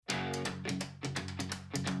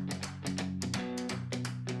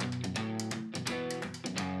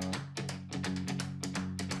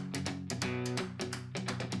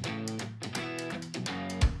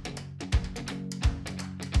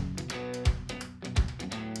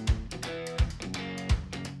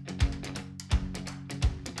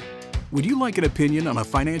Would you like an opinion on a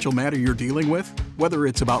financial matter you're dealing with? Whether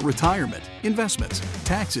it's about retirement, investments,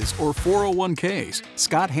 taxes, or 401ks,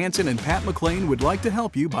 Scott Hanson and Pat McClain would like to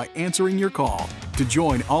help you by answering your call. To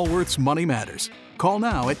join Allworth's Money Matters, call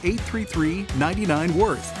now at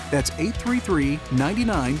 833-99-WORTH. That's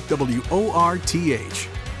 833-99-WORTH.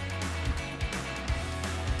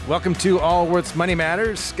 Welcome to Allworth's Money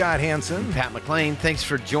Matters. Scott Hanson. Pat McClain, thanks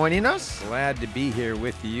for joining us. Glad to be here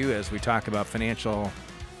with you as we talk about financial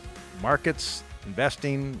markets,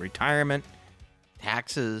 investing, retirement,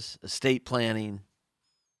 Taxes, estate planning,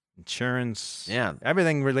 insurance, Yeah.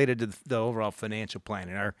 everything related to the overall financial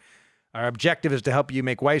planning. Our objective is to help you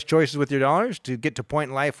make wise choices with your dollars, to get to a point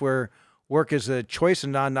in life where work is a choice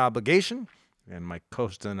and not an obligation. And my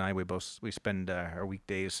co-host and I, we spend our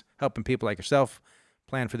weekdays helping people like yourself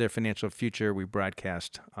plan for their financial future. We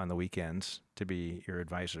broadcast on the weekends to be your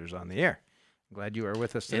advisors on the air. Glad you are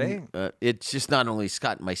with us today. And, it's just not only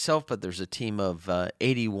Scott and myself, but there's a team of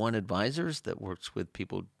 81 advisors that works with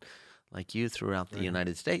people like you throughout the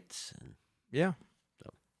United States. Yeah.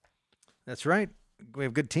 So. That's right. We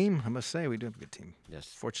have a good team, I must say. We do have a good team.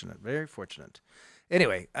 Yes. Fortunate, very fortunate.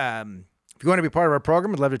 Anyway, if you want to be part of our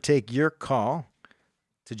program, I'd love to take your call.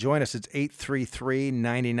 To join us, it's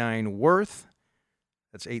 833-99-WORTH.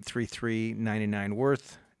 That's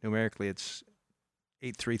 833-99-WORTH. Numerically, it's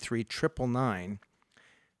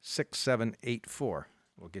 833-999-6784.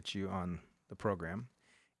 We'll get you on the program.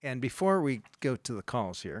 And before we go to the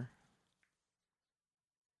calls here,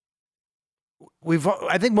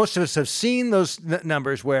 I think most of us have seen those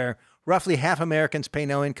numbers where roughly half Americans pay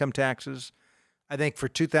no income taxes. I think for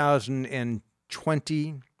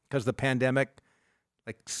 2020, because of the pandemic,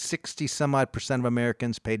 like 60-some-odd% of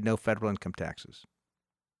Americans paid no federal income taxes.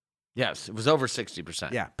 Yes, it was over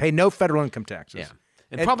 60%. Yeah, pay no federal income taxes. Yeah.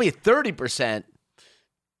 And probably 30%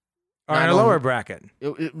 are in a lower bracket.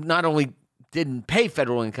 It not only didn't pay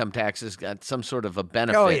federal income taxes, got some sort of a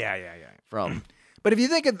benefit. Oh, yeah. From. But if you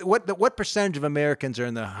think of what percentage of Americans are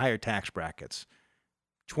in the higher tax brackets?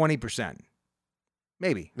 20%.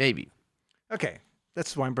 Maybe. Okay.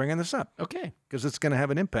 That's why I'm bringing this up. Okay. Because it's going to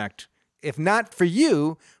have an impact. If not for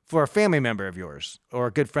you, for a family member of yours or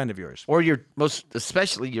a good friend of yours. Or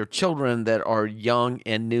especially your children that are young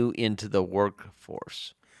and new into the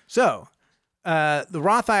workforce. So, the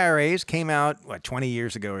Roth IRAs came out, 20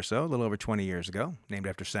 years ago or so, a little over 20 years ago, named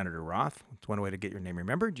after Senator Roth. It's one way to get your name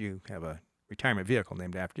remembered. You have a retirement vehicle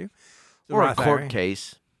named after you. Or a court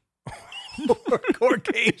case. Or a court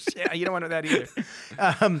case. Yeah, you don't want that either.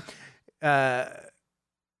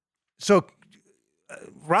 So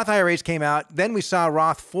Roth IRAs came out. Then we saw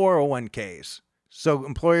Roth 401ks. So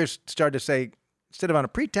employers started to say, instead of on a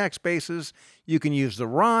pre-tax basis, you can use the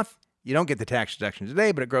Roth. You don't get the tax deduction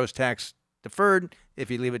today, but it grows tax deferred. If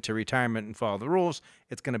you leave it to retirement and follow the rules,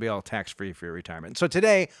 it's going to be all tax-free for your retirement. So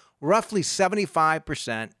today, roughly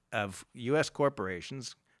 75% of U.S.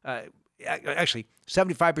 corporations, actually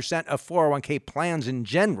 75% of 401k plans in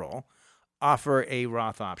general, offer a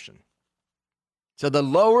Roth option. So the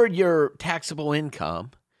lower your taxable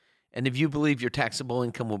income, and if you believe your taxable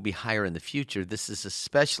income will be higher in the future, this is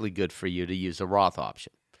especially good for you to use a Roth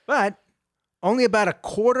option. But only about a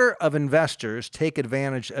quarter of investors take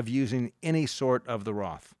advantage of using any sort of the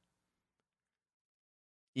Roth.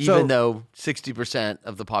 Even though 60%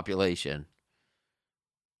 of the population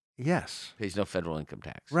pays no federal income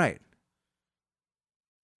tax. Right.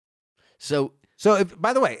 So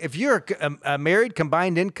by the way, if you're a married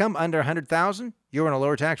combined income under $100,000, you're in a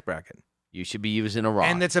lower tax bracket. You should be using a Roth.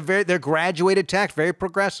 And they're graduated tax, very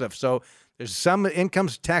progressive. So there's some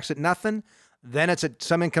incomes taxed at nothing. Then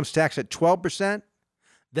some incomes taxed at 12%.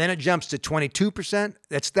 Then it jumps to 22%.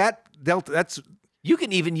 That's that delta. You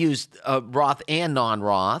can even use a Roth and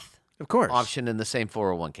non-Roth, of course, option in the same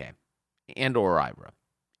 401k and or IRA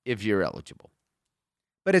if you're eligible.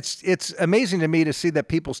 But it's amazing to me to see that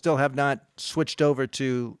people still have not switched over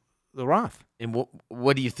to the Roth. And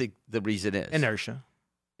what do you think the reason is? Inertia.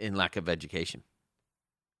 In lack of education.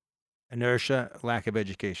 Inertia, lack of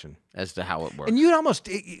education. As to how it works. And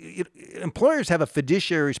employers have a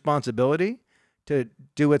fiduciary responsibility to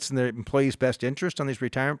do what's in their employees' best interest on these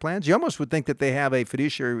retirement plans. You almost would think that they have a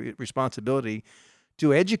fiduciary responsibility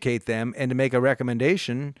to educate them and to make a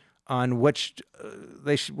recommendation on what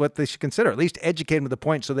they should consider, at least educate them to the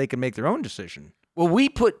point so they can make their own decision. Well,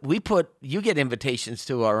 you get invitations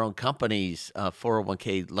to our own company's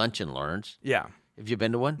 401k lunch and learns. Yeah. Have you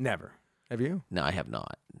been to one? Never. Have you? No, I have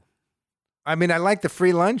not. I mean, I like the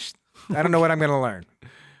free lunch. I don't know what I'm going to learn.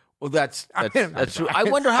 Well, that's true. I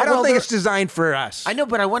wonder how I don't think it's designed for us. I know,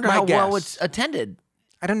 but I wonder how well it's attended.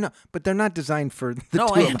 I don't know, but they're not designed for the No,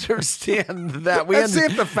 two I of us. understand that. Let's see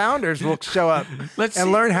if the founders will show up Let's and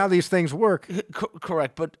see. learn how these things work.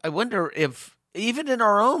 Correct, but I wonder if even in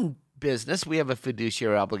our own business, we have a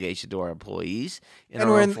fiduciary obligation to our employees. And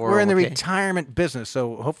we're in the 401k. retirement business,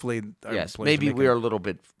 so hopefully our Yes, employees maybe are we're a little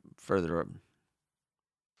bit further.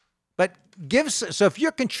 But so if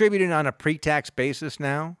you're contributing on a pre-tax basis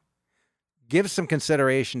now, give some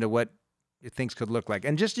consideration to what things could look like,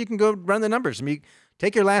 and just you can go run the numbers. I mean,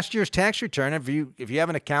 take your last year's tax return. If you have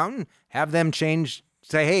an accountant, have them change.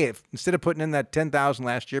 Say, hey, if instead of putting in that $10,000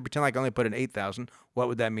 last year, pretend like I only put in $8,000. What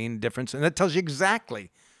would that mean? Difference, and that tells you exactly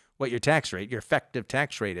what your tax rate, your effective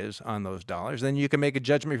tax rate is on those dollars. Then you can make a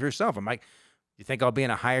judgment for yourself. I'm like, you think I'll be in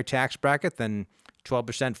a higher tax bracket than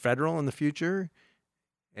 12% federal in the future?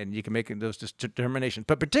 And you can make those determinations.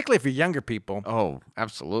 But particularly for younger people, Oh,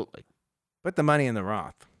 absolutely. put the money in the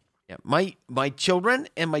Roth. Yeah, my children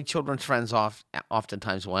and my children's friends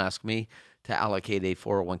oftentimes will ask me to allocate a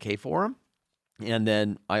 401k for them, and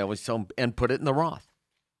then I always tell them and put it in the Roth.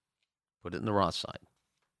 Put it in the Roth side.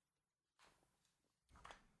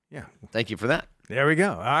 Yeah. Thank you for that. There we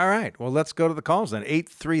go. All right. Well, let's go to the calls then.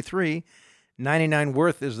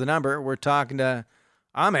 833-99-WORTH is the number. We're talking to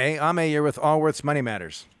Ame. Ame, you're with Allworth's Money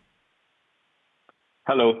Matters.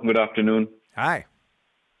 Hello, good afternoon. Hi.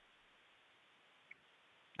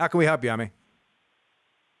 How can we help you, Ame?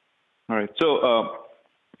 All right, so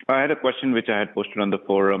I had a question which I had posted on the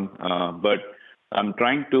forum, but I'm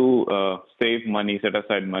trying to save money, set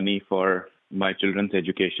aside money for my children's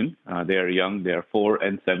education. They are young, they are 4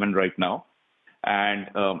 and 7 right now. And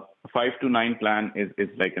 5 to 9 plan is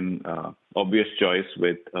like an obvious choice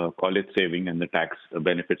with college saving and the tax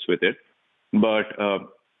benefits with it. But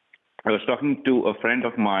I was talking to a friend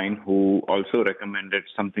of mine who also recommended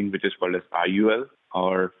something which is called as IUL,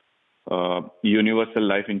 or universal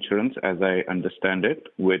life insurance, as I understand it,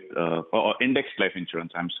 with or indexed life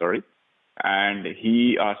insurance, I'm sorry. And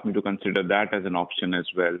he asked me to consider that as an option as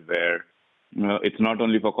well, where it's not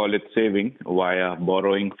only for college saving via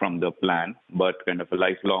borrowing from the plan, but kind of a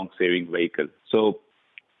lifelong saving vehicle. So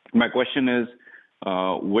my question is,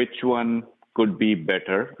 which one could be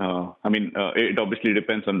better? It obviously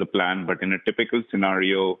depends on the plan, but in a typical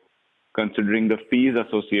scenario, considering the fees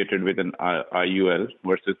associated with an IUL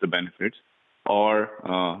versus the benefits, or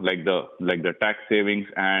like the tax savings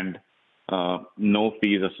and no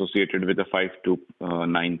fees associated with a 5 to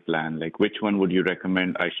 9 plan, like which one would you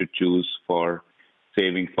recommend I should choose for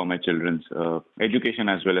saving for my children's education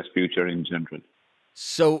as well as future in general?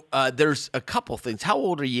 So there's a couple things. How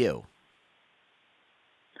old are you?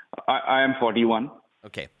 I am 41.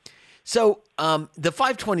 Okay. So the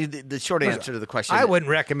 520, the short answer to the question. I wouldn't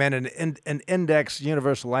recommend an index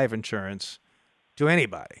universal life insurance to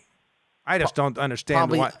anybody. I just don't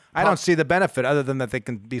understand why. I don't see the benefit other than that they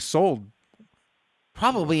can be sold.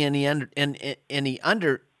 Probably any under.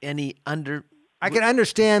 I can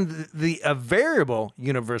understand the variable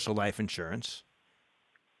universal life insurance,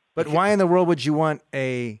 but why in the world would you want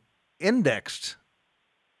a indexed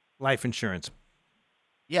life insurance?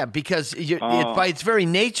 Yeah, because by its very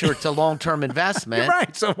nature, it's a long-term investment. You're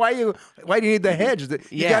right. So why do you need the hedge? You got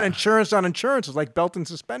Yeah. insurance on insurance. It's like belt and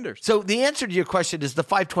suspenders. So the answer to your question is the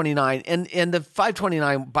 529, and the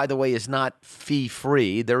 529, by the way, is not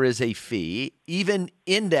fee-free. There is a fee. Even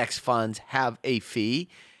index funds have a fee.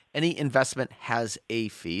 Any investment has a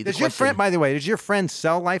fee. Does your friend, by the way, does your friend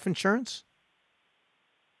sell life insurance?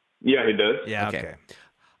 Yeah, he does. Yeah. Okay. Okay.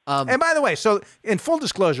 And by the way, so in full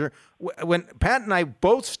disclosure, when Pat and I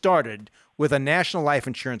both started with a national life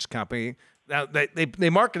insurance company, now they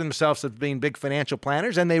marketed themselves as being big financial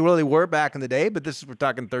planners, and they really were back in the day, but we're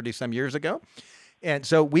talking 30-some years ago. And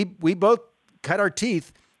so we both cut our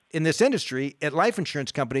teeth in this industry at life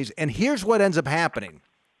insurance companies, and here's what ends up happening,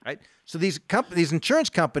 right? So these insurance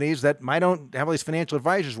companies that might don't have all these financial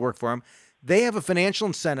advisors work for them, they have a financial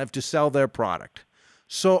incentive to sell their product.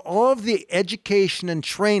 So all of the education and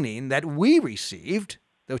training that we received,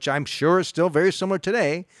 which I'm sure is still very similar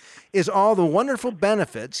today, is all the wonderful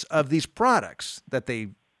benefits of these products that they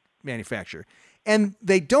manufacture. And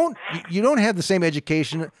you don't have the same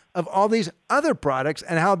education of all these other products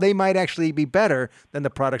and how they might actually be better than the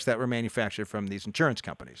products that were manufactured from these insurance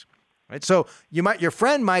companies. Right? So your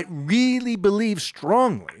friend might really believe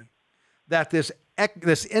strongly that this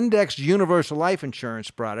indexed universal life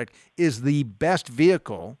insurance product is the best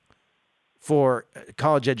vehicle for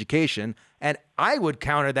college education. And I would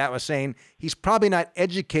counter that with saying he's probably not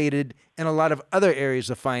educated in a lot of other areas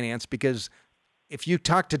of finance, because if you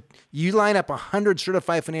line up 100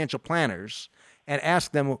 certified financial planners and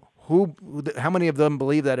ask them How many of them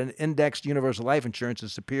believe that an indexed universal life insurance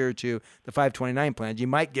is superior to the 529 plans? You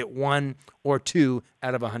might get 1 or 2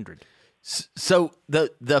 out of 100. So the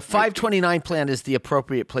 529 plan is the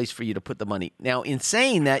appropriate place for you to put the money. Now, in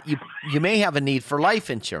saying that, you may have a need for life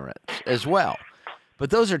insurance as well. But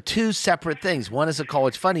those are two separate things. One is a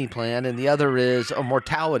college funding plan, and the other is a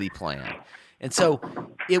mortality plan. And so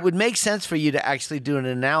it would make sense for you to actually do an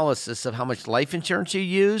analysis of how much life insurance you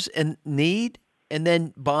use and need, and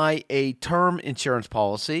then buy a term insurance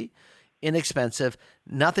policy, inexpensive,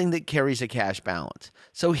 nothing that carries a cash balance.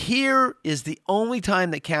 So here is the only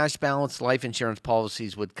time that cash balance life insurance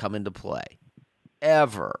policies would come into play,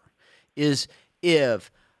 ever, is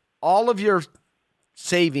if all of your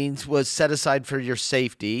savings was set aside for your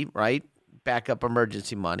safety, right? Backup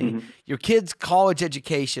emergency money. Mm-hmm. Your kid's college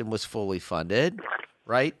education was fully funded,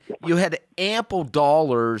 right? You had ample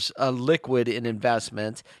dollars liquid in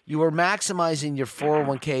investments. You were maximizing your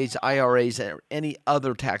 401ks, IRAs, or any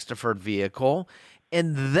other tax-deferred vehicle.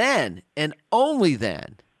 And then, and only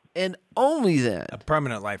then, a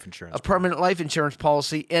permanent life insurance. A permanent life insurance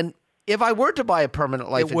policy. And if I were to buy a permanent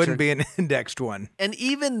life insurance, it wouldn't be an indexed one. And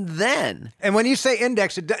even then. And when you say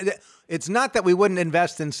index, it's not that we wouldn't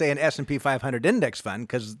invest in, say, an S&P 500 index fund,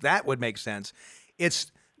 because that would make sense.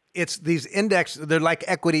 It's these index, they're like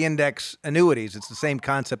equity index annuities. It's the same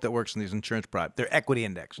concept that works in these insurance products. They're equity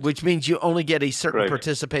indexed. Which means you only get a certain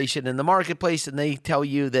participation in the marketplace, and they tell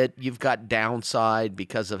you that you've got downside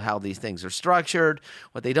because of how these things are structured.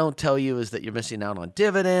 What they don't tell you is that you're missing out on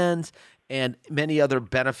dividends and many other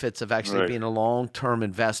benefits of actually being a long-term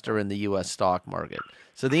investor in the U.S. stock market.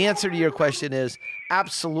 So the answer to your question is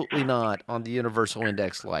absolutely not on the universal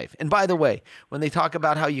index life. And by the way, when they talk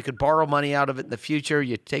about how you could borrow money out of it in the future,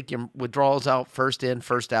 you take your withdrawals out, first in,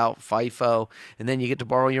 first out, FIFO, and then you get to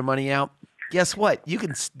borrow your money out. Guess what? You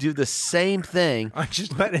can do the same thing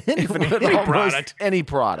just about any product. Any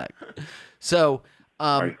product. So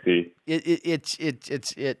I see. It's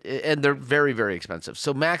and they're very, very expensive.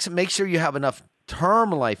 So make sure you have enough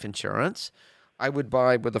term life insurance. I would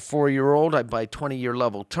buy with a 4-year-old. I'd buy 20-year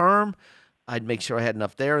level term. I'd make sure I had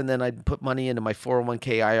enough there, and then I'd put money into my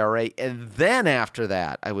 401k IRA, and then after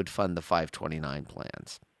that, I would fund the 529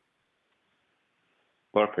 plans.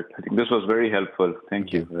 Perfect. I think this was very helpful.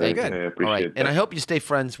 Thank you. Thank you. I appreciate All right. that. And I hope you stay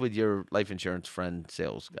friends with your life insurance friend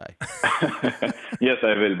sales guy. Yes,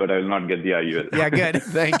 I will, but I will not get the IUL. Yeah, good.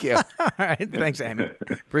 Thank you. All right. Thanks, Amy.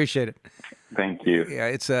 Appreciate it. Thank you. Yeah,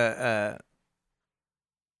 it's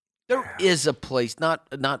there is a place, not.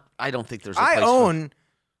 I don't think there's a I place. own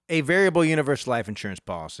a variable universal life insurance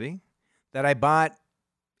policy that I bought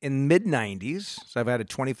in mid-90s. So I've had it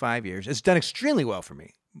 25 years. It's done extremely well for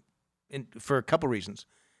me for a couple reasons.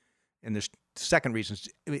 And there's second reason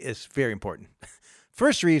is very important.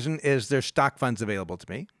 First reason is there's stock funds available to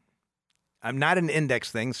me. I'm not in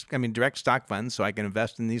index things. I mean, direct stock funds, so I can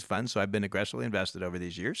invest in these funds. So I've been aggressively invested over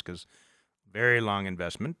these years because very long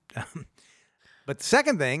investment. But the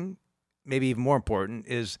second thing, maybe even more important,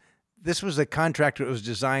 is this was a contract that was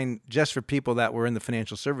designed just for people that were in the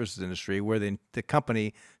financial services industry, where the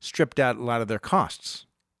company stripped out a lot of their costs.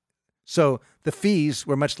 So the fees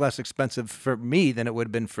were much less expensive for me than it would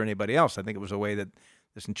have been for anybody else. I think it was a way that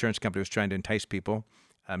this insurance company was trying to entice people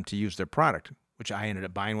to use their product, which I ended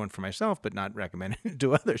up buying one for myself, but not recommending it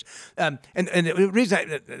to others. And the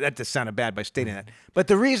reason that just sounded bad by stating that, but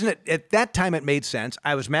the reason at that time it made sense,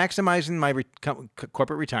 I was maximizing my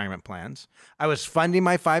corporate retirement plans. I was funding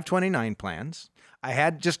my 529 plans. I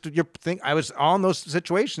had just your thing. I was all in those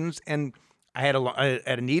situations, and I had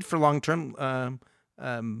a need for long-term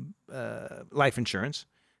life insurance.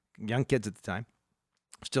 Young kids at the time,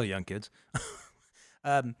 still young kids,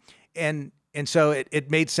 And so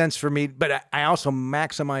it made sense for me, but I also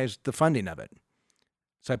maximized the funding of it.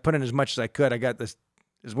 So I put in as much as I could. I got this,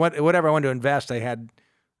 whatever I wanted to invest, I had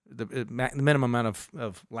the minimum amount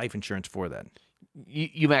of life insurance for that.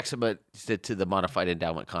 You maximized it to the modified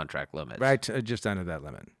endowment contract limits. Right, just under that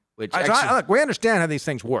limit. Which look, we understand how these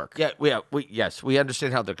things work. Yeah, we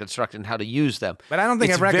understand how they're constructed and how to use them. But I don't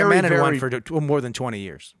think I've recommended one for more than 20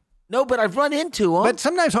 years. No, but I've run into them. But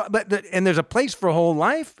sometimes, and there's a place for whole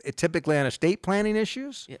life, typically on estate planning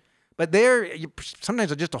issues. Yeah. But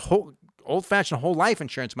sometimes just a whole old-fashioned whole life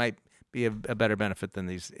insurance might be a better benefit than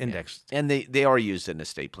these indexed. Yeah. And they are used in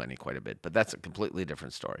estate planning quite a bit, but that's a completely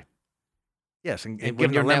different story. Yes, and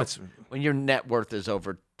when your net worth is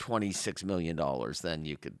over $26 million, then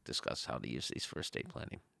you could discuss how to use these for estate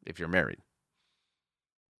planning if you're married.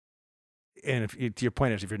 And to your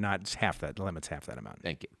point is, if you're not, it's half that. The limit's half that amount.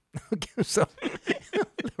 Thank you. So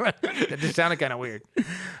that just sounded kind of weird.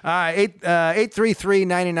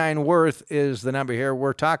 833-99-WORTH is the number here.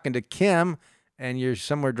 We're talking to Kim, and you're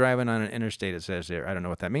somewhere driving on an interstate, it says there. I don't know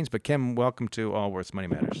what that means, but Kim, welcome to All Worth's Money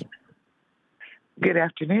Matters. Good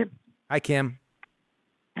afternoon. Hi, Kim.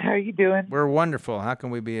 How are you doing? We're wonderful. How can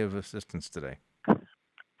we be of assistance today?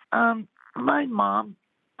 My mom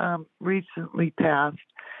recently passed,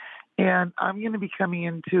 and I'm going to be coming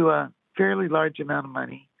into a fairly large amount of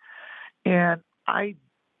money, and I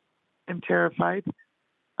am terrified.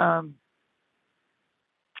 I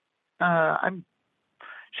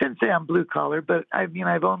shouldn't say I'm blue collar, but I've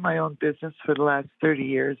owned my own business for the last 30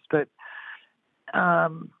 years, but I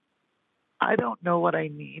don't know what I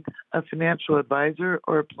need, a financial advisor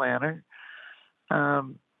or a planner.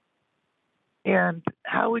 And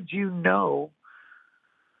how would you know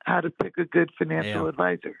how to pick a good financial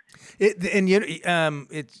advisor?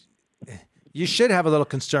 You should have a little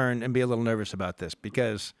concern and be a little nervous about this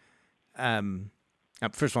because, first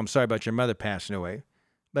of all, I'm sorry about your mother passing away.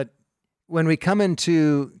 But when we come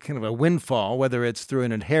into kind of a windfall, whether it's through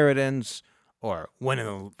an inheritance or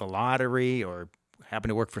winning the lottery or happen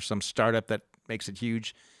to work for some startup that makes it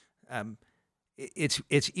huge,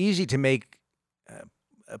 it's easy to make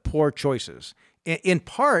poor choices. In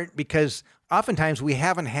part because oftentimes we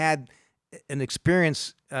haven't had an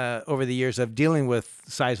experience over the years of dealing with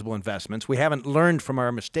sizable investments. We haven't learned from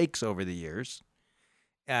our mistakes over the years.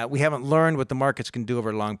 We haven't learned what the markets can do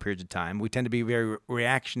over long periods of time. We tend to be very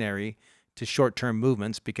reactionary to short-term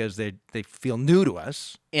movements because they feel new to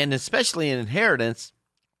us. And especially in inheritance,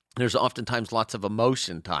 there's oftentimes lots of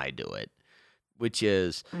emotion tied to it, which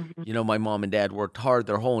is, my mom and dad worked hard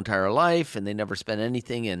their whole entire life and they never spent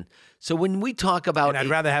anything. And so when we talk about... And I'd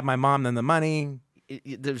rather have my mom than the money.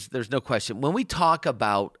 There's no question. When we talk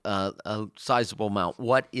about a sizable amount,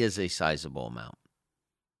 what is a sizable amount?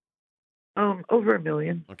 Over $1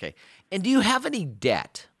 million. Okay. And do you have any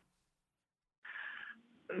debt?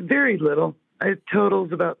 Very little. It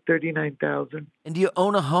totals about $39,000. And do you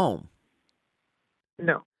own a home?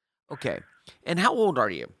 No. Okay. And how old are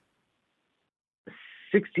you?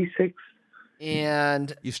 66.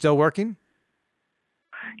 And you still working?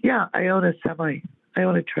 Yeah, I own a semi. I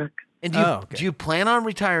own a truck. And do you plan on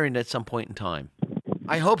retiring at some point in time?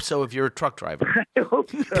 I hope so if you're a truck driver. I hope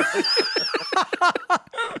so.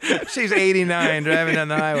 She's 89 driving down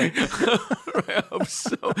the highway. I hope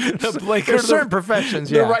so. The blinker, There's certain professions,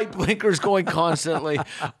 the right blinker's going constantly.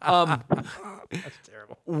 That's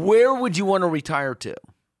terrible. Where would you want to retire to?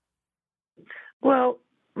 Well,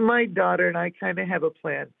 my daughter and I kind of have a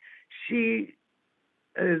plan. She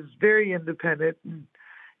is very independent, and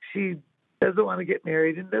she doesn't want to get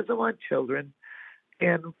married and doesn't want children.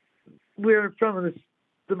 And we're from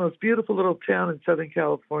the most beautiful little town in Southern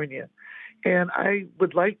California. And I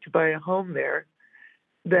would like to buy a home there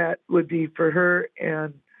that would be for her.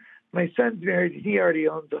 And my son's married. He already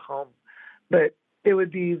owns a home. But it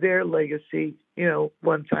would be their legacy,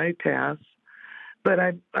 once I pass. But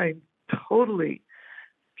I'm totally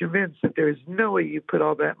convinced that there's no way you put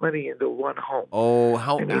all that money into one home. Oh,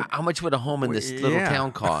 how much would a home in this little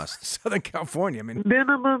town cost? Southern California, I mean.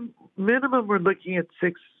 Minimum we're looking at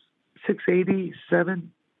 $687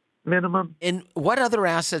 minimum. And what other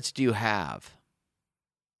assets do you have?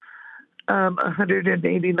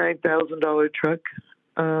 $189,000 truck.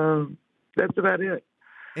 That's about it.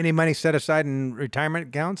 Any money set aside in retirement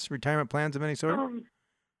accounts, retirement plans of any sort?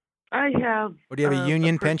 I have. Or do you have a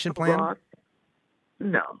union pension plan? Roth.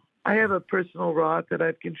 No, I have a personal Roth that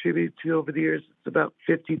I've contributed to over the years. It's about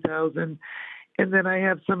 $50,000, and then I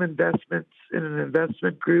have some investments in an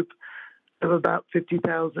investment group of about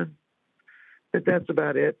 $50,000. But that's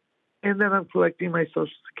about it. And then I'm collecting my Social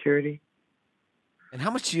Security. And how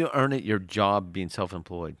much do you earn at your job being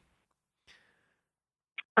self-employed?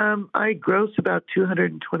 I gross about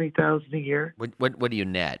 $220,000 a year. What do you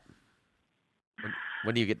net?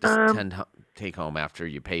 What do you get to take home after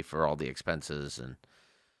you pay for all the expenses and?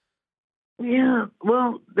 Yeah,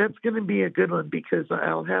 well, that's going to be a good one because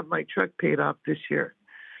I'll have my truck paid off this year,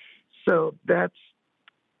 so that's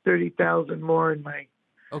 $30,000 more in my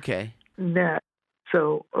net.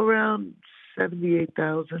 So around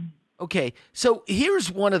 $78,000. Okay, so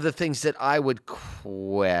here's one of the things that I would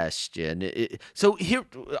question. So here,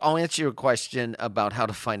 I'll answer your question about how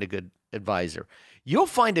to find a good advisor. You'll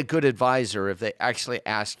find a good advisor if they actually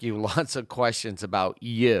ask you lots of questions about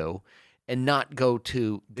you and not go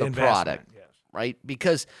to the product, right?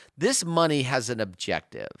 Because this money has an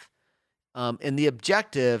objective. And the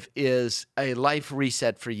objective is a life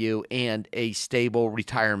reset for you and a stable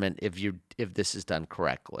retirement if this is done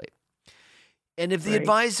correctly. And if the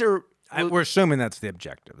advisor We're assuming that's the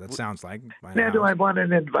objective. That sounds like. Now, do I want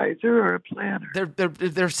an advisor or a planner?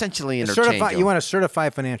 They're essentially interchangeable. You want a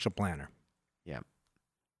certified financial planner. Yeah,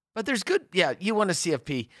 but there's good. Yeah, you want a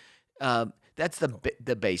CFP. That's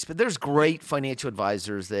the base. But there's great financial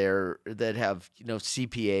advisors there that have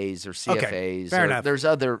CPAs or CFAs. Okay, fair enough. There's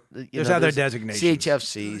other other designations.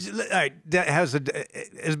 CHFCs. All right,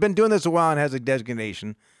 has been doing this a while and has a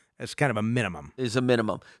designation. It's kind of a minimum. Is a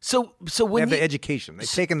minimum. So They when have the education. They've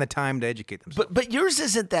taken the time to educate themselves. but yours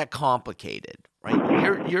isn't that complicated,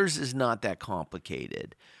 right? Yours is not that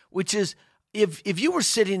complicated. Which is, if you were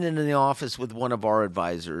sitting in the office with one of our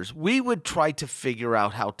advisors, we would try to figure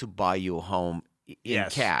out how to buy you a home in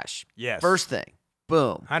cash. Yes. First thing,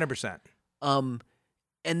 boom. 100%. And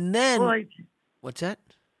then Well, what's that?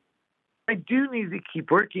 I do need to keep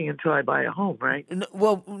working until I buy a home, right?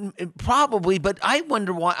 Well, probably, but I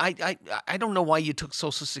wonder why. I don't know why you took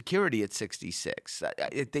Social Security at 66.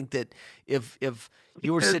 I think that if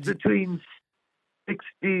you were Because sitting between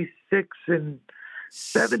 66 and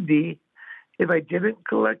 70, if I didn't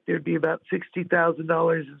collect, there'd be about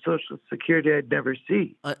 $60,000 in Social Security I'd never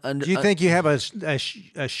see. Do you think you have a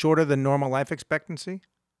shorter than normal life expectancy?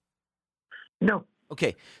 No.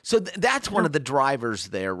 Okay, so that's one of the drivers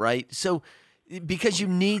there, right? So because you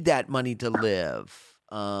need that money to live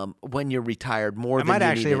when you're retired more I than might you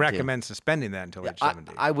actually needed to. recommend suspending that until age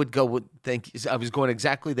 70. I would go with I was going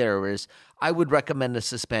exactly there. Is I would recommend a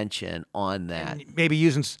suspension on that. Maybe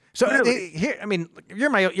using Really? here. I mean, if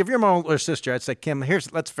you're my older sister, I'd say, Kim,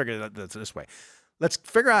 let's figure it this way. Let's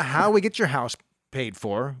figure out how we get your house paid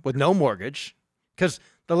for with no mortgage, because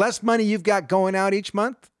the less money you've got going out each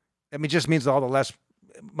month, just means all the less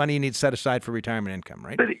money you need set aside for retirement income,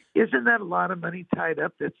 right? But isn't that a lot of money tied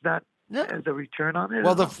up that's not No. as a return on it?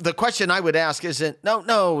 Well, the question I would ask isn't no.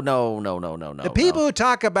 The people who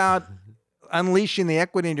talk about unleashing the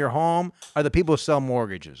equity in your home are the people who sell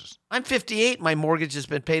mortgages. I'm 58. My mortgage has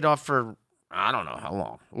been paid off for I don't know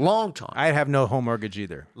how long time. I have no home mortgage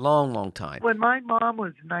either. Long time. When my mom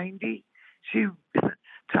was 90, she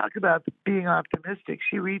talked about being optimistic.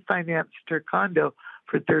 She refinanced her condo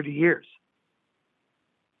for 30 years.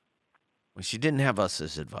 Well, she didn't have us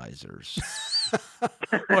as advisors.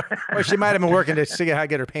 or she might have been working to figure out how to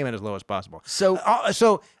get her payment as low as possible. So I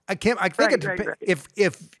think Right.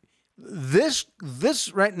 if this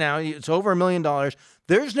right now it's over $1 million,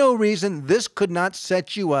 there's no reason this could not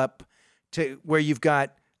set you up to where you've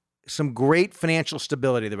got some great financial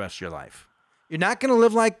stability the rest of your life. You're not going to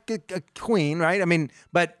live like a queen, right? I mean,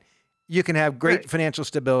 but you can have great Right. financial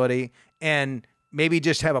stability and maybe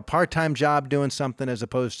just have a part-time job doing something as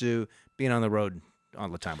opposed to being on the road all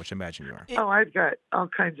the time, which I imagine you are. Oh, I've got all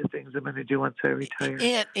kinds of things I'm going to do once I retire. I'm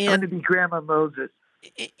going and to be Grandma Moses.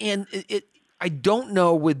 I don't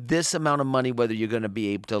know with this amount of money whether you're going to be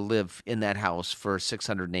able to live in that house for a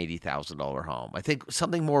 $680,000 home. I think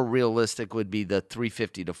something more realistic would be the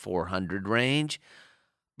 $350 to $400 range.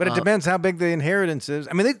 But it depends how big the inheritance is.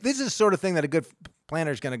 I mean, this is the sort of thing that a good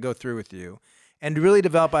planner is going to go through with you and really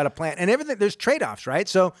develop out a plan. And everything, there's trade-offs, right?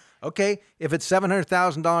 So, okay, if it's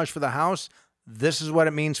 $700,000 for the house, this is what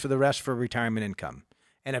it means for the rest for retirement income.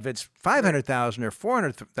 And if it's $500,000 or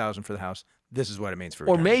 $400,000 for the house, this is what it means for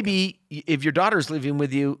Or retirement maybe if your daughter's living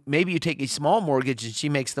with you, maybe you take a small mortgage and she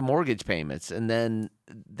makes the mortgage payments, and then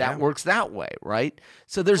that works that way, right?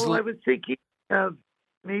 So there's Well, I was thinking of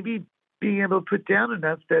maybe being able to put down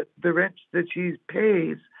enough that the rent that she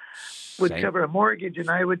pays would Same. cover a mortgage,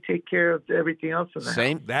 and I would take care of everything else in the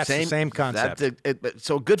house. That's the same concept.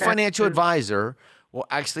 So a good That's financial the- advisor will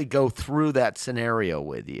actually go through that scenario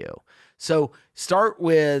with you. So start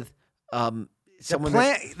with someone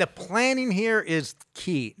The planning here is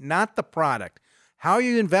key, not the product. How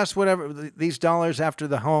you invest whatever these dollars after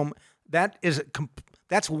the home,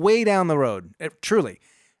 that's way down the road. Truly,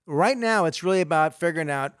 right now it's really about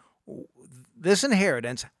figuring out this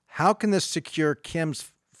inheritance. How can this secure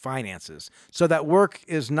Kim's finances so that work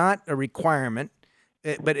is not a requirement,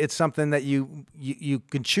 but it's something that you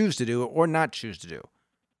can choose to do or not choose to do.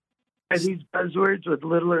 Are these buzzwords with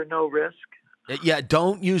little or no risk? Yeah,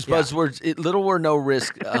 don't use buzzwords. Little or no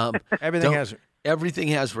risk. Everything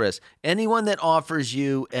has risk. Anyone that offers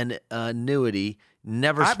you an annuity,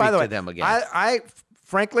 never speak by the way, to them again.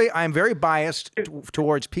 Frankly, I'm very biased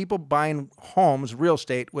towards people buying homes, real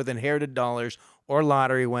estate, with inherited dollars or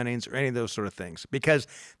lottery winnings or any of those sort of things because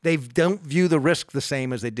they don't view the risk the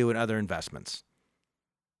same as they do in other investments.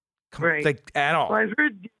 Right. At all. Well, I've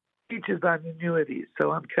heard speeches on annuities,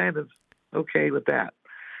 so I'm kind of okay with that.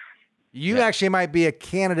 You actually might be a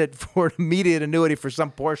candidate for an immediate annuity for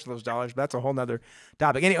some portion of those dollars, but that's a whole nother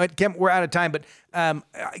topic. Anyway, Kim, we're out of time, but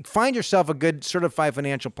find yourself a good certified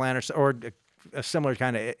financial planner or a similar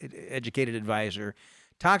kind of educated advisor.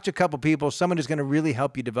 Talk to a couple people, someone who's going to really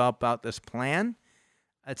help you develop out this plan.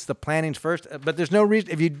 It's the planning's first, but there's no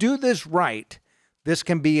reason. If you do this right, this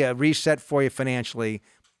can be a reset for you financially,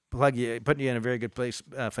 putting you in a very good place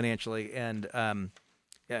financially, and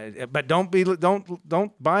but don't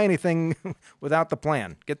buy anything without the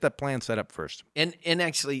plan. Get that plan set up first. And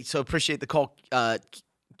actually, so appreciate the call,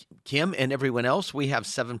 Kim, and everyone else. We have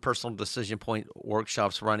 7 personal decision point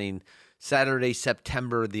workshops running Saturday,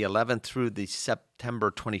 September the 11th through the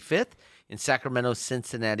September 25th in Sacramento,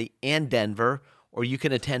 Cincinnati, and Denver. Or you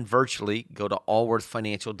can attend virtually. Go to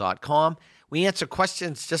allworthfinancial.com. We answer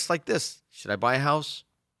questions just like this: should I buy a house?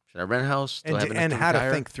 Should I rent a house? And how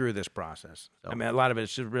to think through this process. So. I mean, a lot of it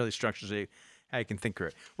is just really structures how you can think through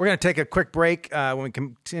it. We're going to take a quick break. When we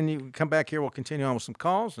come back here, we'll continue on with some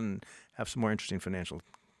calls and have some more interesting financial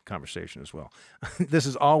conversation as well. This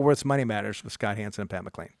is Allworth's Money Matters with Scott Hanson and Pat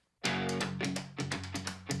McClain.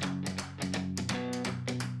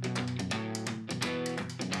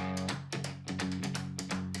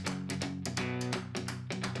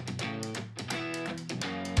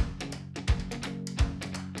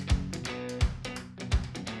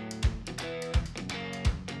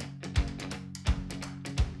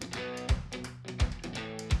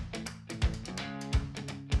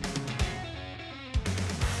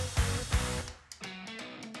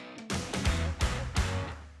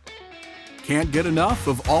 Can't get enough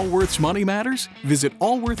of Allworth's Money Matters? Visit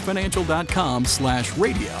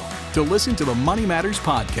allworthfinancial.com/radio to listen to the Money Matters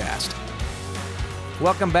podcast.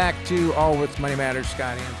 Welcome back to Allworth's Money Matters.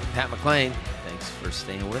 Scott Hanson, Pat McClain. Thanks for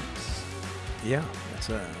staying with us. Yeah, let's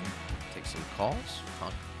take some calls.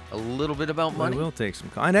 Talk a little bit about money. We will take some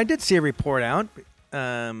calls. And I did see a report out.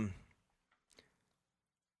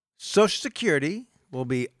 Social Security will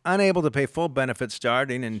be unable to pay full benefits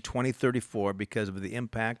starting in 2034 because of the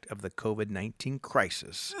impact of the COVID-19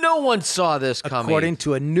 crisis. No one saw this coming. According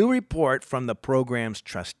to a new report from the program's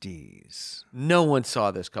trustees. No one saw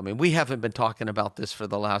this coming. We haven't been talking about this for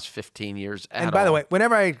the last 15 years at all. And by the way,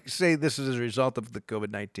 whenever I say this is as a result of the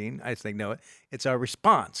COVID-19, I think, no, it's our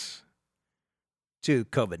response to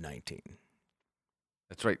COVID-19.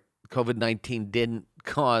 That's right. COVID-19 didn't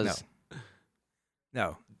cause...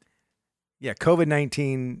 No. Yeah,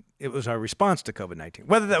 COVID-19, it was our response to COVID-19.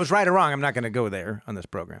 Whether that was right or wrong, I'm not going to go there on this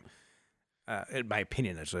program. In my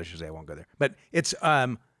opinion, I should say I won't go there. But it's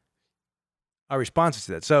our responses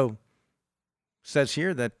to that. So, says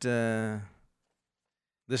here that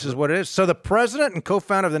this is what it is. So the president and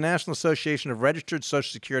co-founder of the National Association of Registered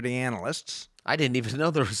Social Security Analysts. I didn't even know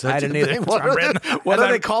there was such I a didn't thing. either. What do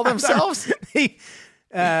they call themselves?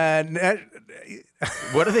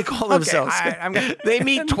 What do they call themselves? They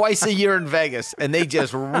meet twice a year in Vegas, and they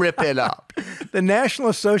just rip it up. The National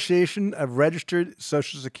Association of Registered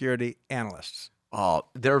Social Security Analysts. Oh,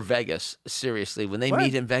 they're Vegas. Seriously, when they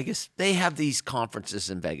meet in Vegas, they have these conferences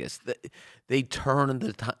in Vegas. They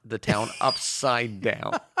turn the town upside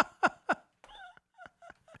down.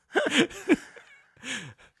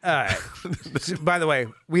 All right. By the way,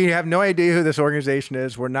 we have no idea who this organization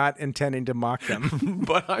is. We're not intending to mock them.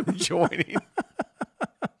 But I'm joining.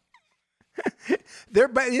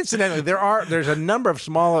 Incidentally, there's a number of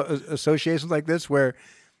small associations like this where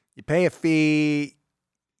you pay a fee,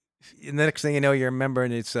 and the next thing you know, you're a member,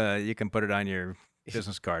 and it's you can put it on your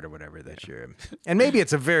business card or whatever that you're. And maybe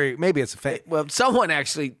it's a fake. Well, someone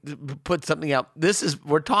actually put something out.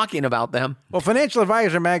 We're talking about them. Well, Financial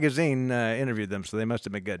Advisor magazine interviewed them, so they must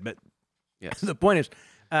have been good. But yes, the point is,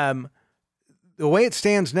 the way it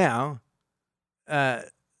stands now,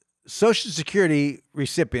 Social Security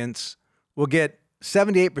recipients will get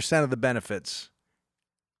 78% of the benefits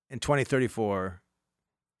in 2034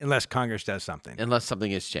 unless Congress does something. Unless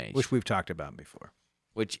something has changed. Which we've talked about before.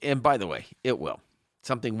 And by the way, it will.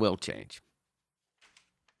 Something will change.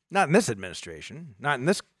 Not in this administration. Not in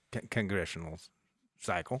this congressional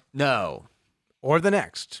cycle. No. Or the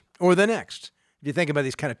next. If you think about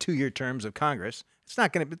these kind of 2-year terms of Congress, it's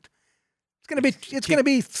not going to be. It's going to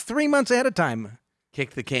be 3 months ahead of time. Kick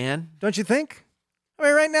the can, don't you think? I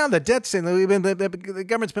mean, right now the debt ceiling. The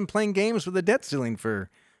government's been playing games with the debt ceiling for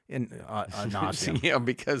nauseam. Yeah,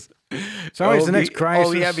 because it's always the next crisis.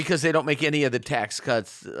 Oh yeah, because they don't make any of the tax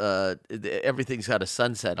cuts. Everything's got a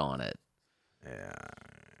sunset on it. Yeah.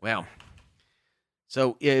 Well,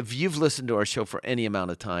 so if you've listened to our show for any amount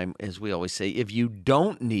of time, as we always say, if you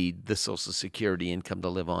don't need the Social Security income to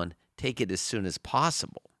live on, take it as soon as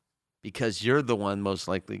possible. because you're the one most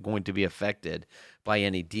likely going to be affected by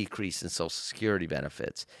any decrease in Social Security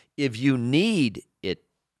benefits. If you need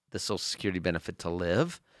the Social Security benefit to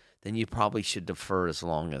live, then you probably should defer as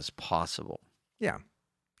long as possible. Yeah,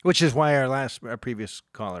 which is why our previous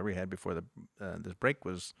caller we had before this break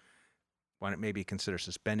was, why not maybe consider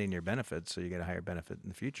suspending your benefits so you get a higher benefit in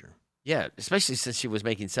the future. Yeah, especially since she was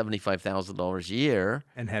making $75,000 a year.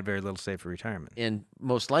 And had very little saved for retirement. And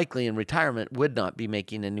most likely in retirement would not be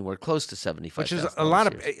making anywhere close to $75,000. Which is a lot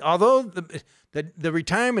of, although the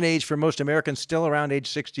retirement age for most Americans still around age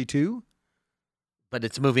 62. But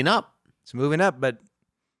it's moving up. It's moving up, but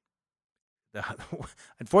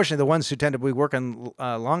unfortunately, the ones who tend to be working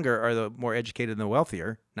longer are the more educated and the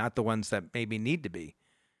wealthier, not the ones that maybe need to be.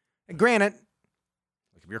 And granted,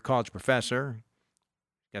 if you're a college professor,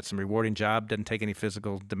 got some rewarding job, doesn't take any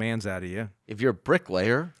physical demands out of you. If you're a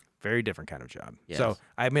bricklayer, very different kind of job. Yes. So,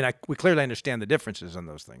 I mean, we clearly understand the differences on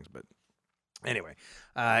those things. But anyway,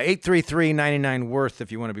 833-99-WORTH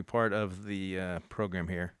if you want to be part of the program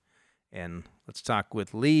here. And let's talk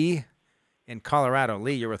with Lee in Colorado.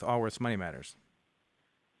 Lee, you're with Allworth's Money Matters.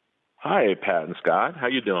 Hi, Pat and Scott. How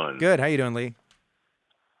you doing? Good. How you doing, Lee?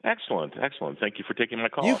 Excellent. Thank you for taking my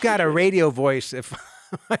call. You've got a radio voice. If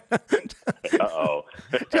Uh-oh.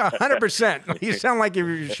 100%. You sound like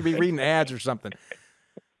you should be reading ads or something.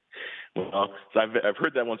 Well, so I've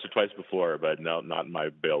heard that once or twice before, but no, not in my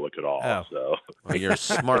bailiwick at all. Oh. So. well, you're a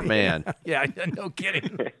smart man. Yeah, no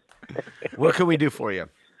kidding. What can we do for you?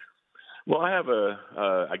 Well, I have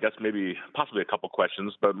I guess maybe possibly a couple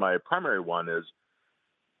questions, but my primary one is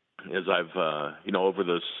I've over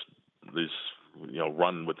this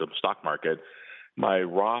run with the stock market, my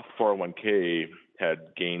Roth 401k had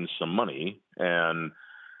gained some money, and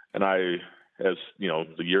I, as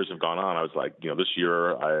the years have gone on, I was like, this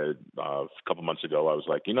year, a couple months ago, I was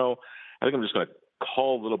like, I think I'm just going to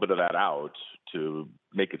call a little bit of that out to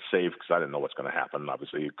make it safe because I didn't know what's going to happen.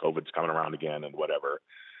 Obviously, COVID's coming around again and whatever.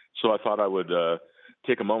 So I thought I would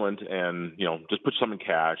take a moment and just put some in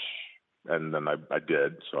cash, and then I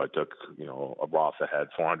did. So I took a Roth that had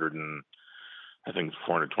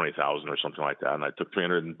 420,000 or something like that, and I took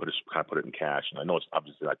 300 and put it in cash. And I know it's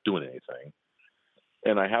obviously not doing anything.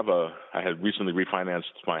 And I had recently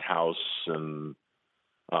refinanced my house and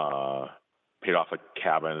paid off a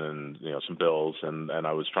cabin and some bills, and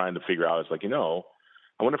I was trying to figure out. I was like, I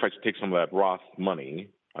wonder if I should take some of that Roth money.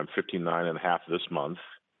 I'm 59 and a half this month.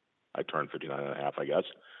 I turned 59 and a half, I guess,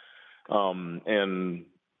 and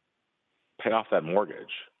pay off that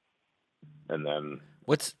mortgage. And then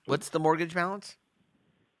what's the mortgage balance?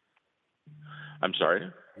 I'm sorry?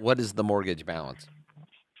 What is the mortgage balance?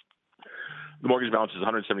 The mortgage balance is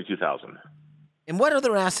 $172,000. And what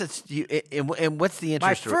other assets do you? And what's the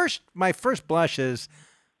interest rate? My first blush is,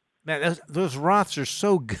 man, those Roths are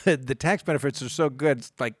so good. The tax benefits are so good.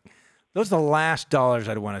 It's like those are the last dollars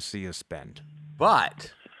I'd want to see you spend.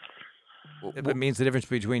 But it means the difference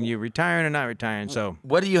between you retiring and not retiring. So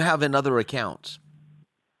what do you have in other accounts?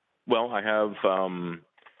 Well, I have I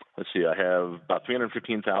have about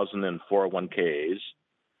 $315,000 in 401ks.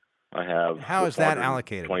 I have. How is that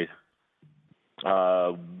allocated?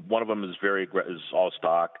 One of them is all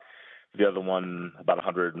stock. The other one about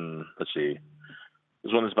 100 and let's see.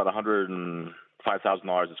 This one is about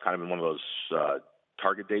 $105,000. It's kind of in one of those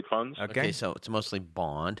target date funds. Okay, so it's mostly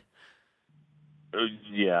bond.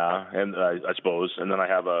 Yeah, and I suppose, and then I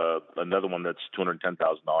have another one that's $210,000.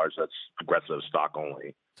 That's progressive stock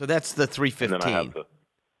only. So that's the 315. And then I have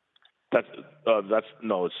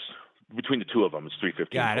it's between the two of them. It's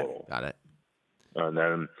 315 total. Got it. And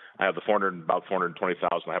then I have about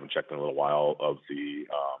 420,000. I haven't checked in a little while of the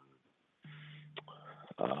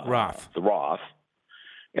Roth. The Roth,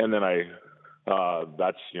 and then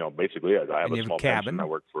that's basically it. I have a small pension.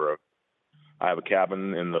 I have a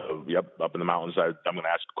cabin up in the mountains. I'm going to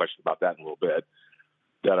ask a question about that in a little bit.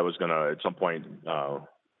 That I was going to at some point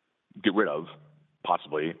get rid of,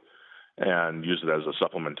 possibly, and use it as a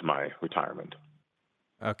supplement to my retirement.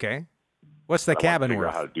 Okay, what's the cabin worth? Figure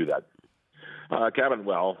out how to do that. Cabin,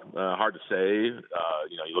 hard to say.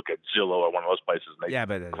 You look at Zillow or one of those places, and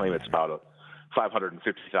they claim it's about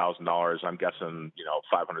 $550,000. I'm guessing,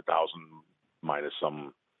 $500,000 minus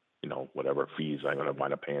some, whatever fees I'm going to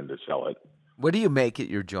wind up paying to sell it. What do you make at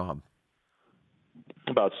your job?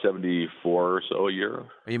 About 74 or so a year.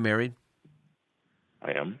 Are you married?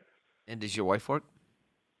 I am. And does your wife work?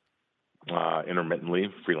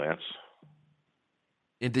 Intermittently, freelance.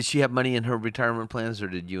 And does she have money in her retirement plans, or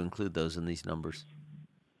did you include those in these numbers?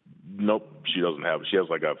 Nope, she doesn't have. She has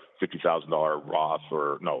like a $50,000 Roth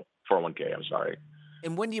 401k. I'm sorry.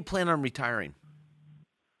 And when do you plan on retiring?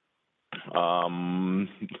 As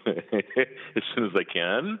soon as I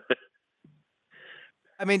can.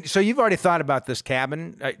 I mean, so you've already thought about this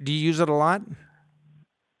cabin. Do you use it a lot?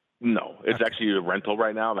 No, it's actually a rental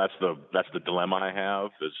right now. That's the dilemma I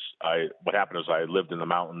have. What happened is I lived in the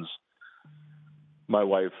mountains. My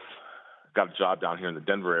wife got a job down here in the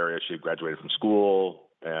Denver area. She had graduated from school,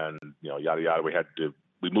 and yada yada.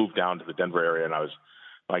 We moved down to the Denver area, and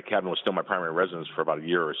my cabin was still my primary residence for about a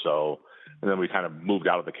year or so, and then we kind of moved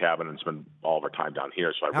out of the cabin and spent all of our time down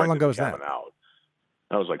here. So How long ago was that? Out.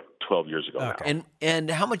 That was like 12 years ago now.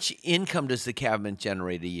 And how much income does the cabin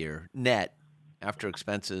generate a year net after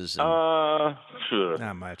expenses? Not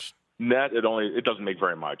much. Net, it doesn't make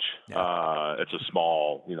very much. Yeah. It's a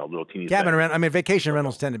small, little teeny Cabin thing. rent. I mean, vacation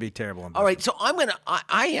rentals tend to be terrible. All right, so I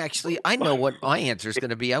know what my answer is going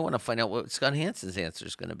to be. I want to find out what Scott Hansen's answer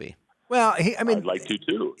is going to to be. Well, I'd like to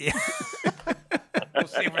too. Yeah. We'll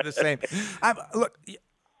see if we're the same.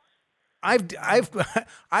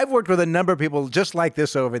 I've worked with a number of people just like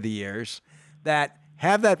this over the years that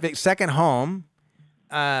have that second home,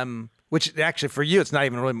 which actually for you it's not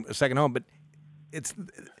even really a second home, but it's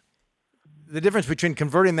the difference between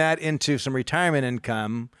converting that into some retirement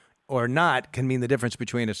income or not can mean the difference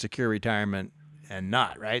between a secure retirement and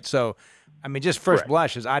not, right? So, I mean, just first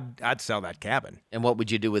blush is I'd sell that cabin. And what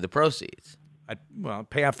would you do with the proceeds? I'd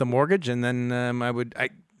pay off the mortgage, and then I would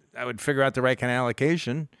figure out the right kind of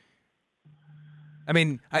allocation. I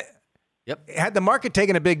mean, had the market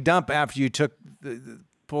taken a big dump after you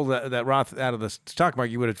pulled that Roth out of the stock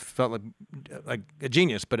market, you would have felt like a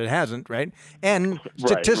genius, but it hasn't, right? And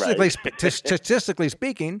statistically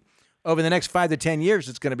speaking, over the next 5 to 10 years,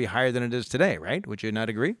 it's going to be higher than it is today, right? Would you not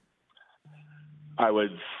agree? I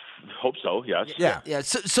would hope so. Yes. Yeah.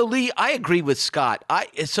 So Lee, I agree with Scott.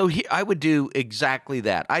 I would do exactly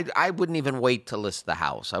that. I wouldn't even wait to list the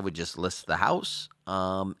house. I would just list the house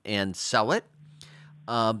and sell it.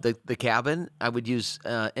 The cabin, I would use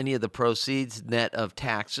any of the proceeds net of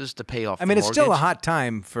taxes to pay off the mortgage. It's still a hot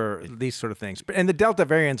time for these sort of things. And the Delta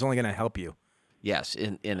variant's only going to help you. Yes,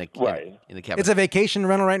 in a cabin. It's a vacation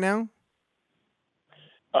rental right now?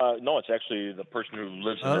 No, it's actually the person who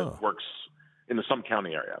lives in it works in the Summit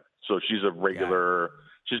County area. So she's a regular.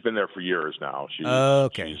 She's been there for years now. She's a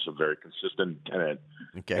very consistent tenant.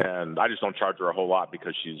 Okay. And I just don't charge her a whole lot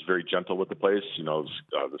because she's very gentle with the place. The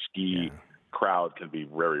ski crowd can be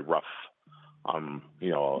very rough.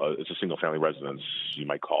 It's a single family residence, you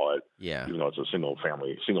might call it. Yeah. Even though it's a single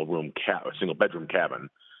bedroom cabin.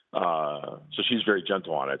 So she's very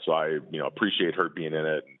gentle on it. So I, appreciate her being in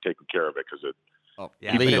it and taking care of it because it.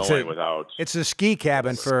 It's a ski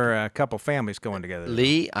cabin for a couple families going together.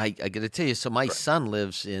 Lee, I got to tell you. So my son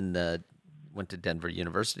went to Denver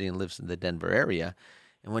University and lives in the Denver area.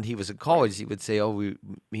 And when he was in college, he would say,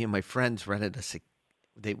 me and my friends rented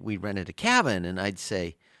we rented a cabin. And I'd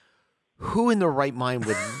say, who in their right mind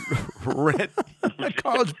would rent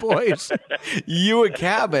college boys you a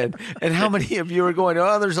cabin? And how many of you are going,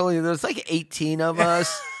 there's like 18 of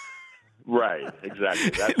us. Right,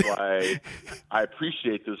 exactly. That's why I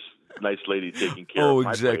appreciate this nice lady taking care of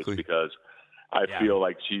my place because I feel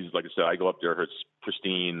like she's, like I said, I go up there, it's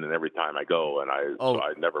pristine, and every time I go, and so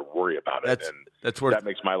I never worry about it. That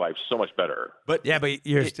makes my life so much better. But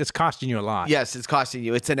it's costing you a lot. Yes, it's costing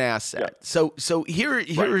you. It's an asset. Yeah. So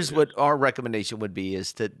here's what our recommendation would be: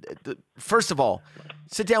 is to first of all,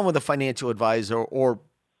 sit down with a financial advisor or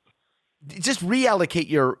just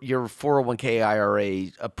reallocate your 401k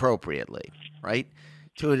IRA appropriately, right?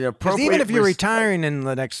 To an appropriate. Even if you're retiring in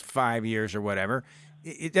the next 5 years or whatever,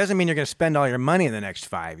 it doesn't mean you're going to spend all your money in the next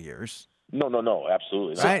 5 years. No,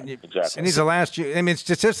 absolutely not. Right? Exactly. And these are the last year. I mean,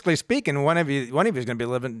 statistically speaking, one of you is going to be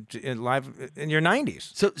living live in your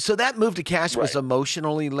 90s. So that move to cash was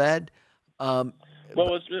emotionally led. It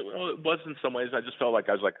was in some ways. I just felt like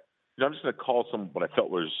I was like, I'm just going to call what I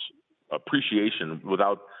felt was appreciation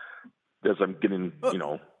without. As I'm getting,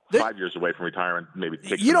 5 years away from retirement, maybe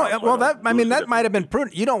take. That might have been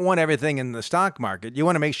prudent. You don't want everything in the stock market. You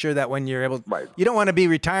want to make sure that when you're able, you don't want to be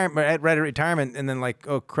ready at retirement and then like,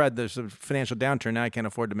 oh crud, there's a financial downturn. Now I can't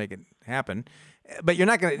afford to make it happen. But you're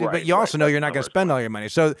not going to. But you also know you're not going to spend all your money.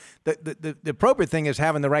 So the appropriate thing is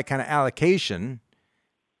having the right kind of allocation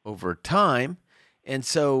over time. And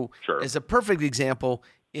so, as a perfect example,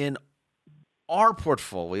 in our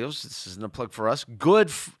portfolios, this isn't a plug for us, good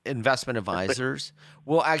investment advisors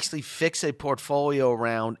will actually fix a portfolio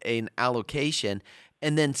around an allocation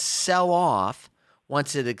and then sell off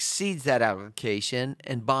once it exceeds that allocation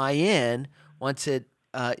and buy in once it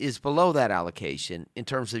is below that allocation in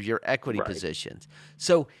terms of your equity positions.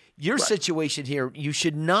 So your situation here, you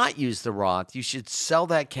should not use the Roth. You should sell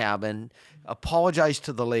that cabin, apologize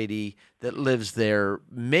to the lady that lives there.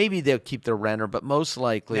 Maybe they'll keep their renter, but most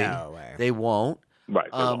likely No way. they won't.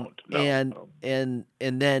 Right. They won't. No, and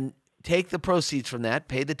then take the proceeds from that,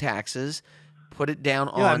 pay the taxes, put it down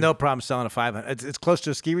You'll have on. no problem selling a 500. It's close to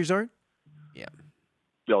a ski resort. Yeah.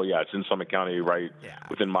 Oh, yeah. It's in Summit County, right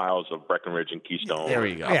within miles of Breckenridge and Keystone. There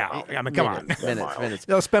you go. Yeah, I mean, come on. Minutes.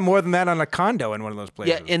 They'll spend more than that on a condo in one of those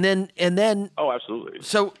places. Yeah, and then Oh, absolutely.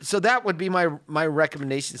 so that would be my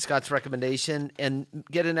recommendation, Scott's recommendation, and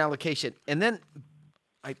get an allocation. And then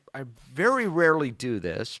I very rarely do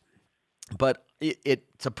this, but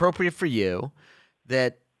it's appropriate for you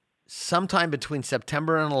that sometime between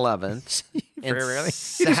September and 11th and Very rarely.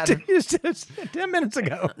 Saturday, You just did it 10 minutes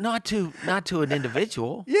ago. not to an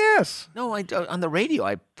individual. Yes. No, on the radio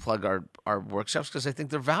I plug our workshops because I think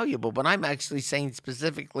they're valuable. But I'm actually saying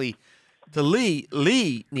specifically to Lee.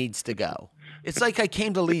 Lee needs to go. It's like I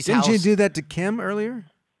came to Lee's Didn't house. you do that to Kim earlier?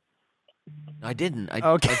 I didn't. I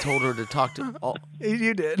Okay. told her to talk to. Oh.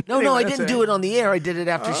 You did. No, Anyway, I that's didn't do it on the air. I did it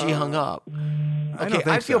after she hung up. Okay,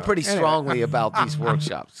 I feel pretty strongly about these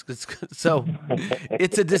workshops. So,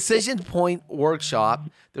 it's a decision point workshop.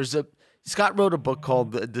 Scott wrote a book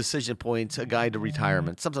called The Decision Points: A Guide to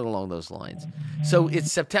Retirement, something along those lines. So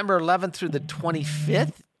it's September 11th through the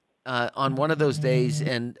 25th on one of those days,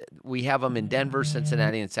 and we have them in Denver,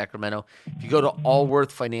 Cincinnati, and Sacramento. If you go to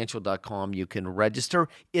allworthfinancial.com, you can register.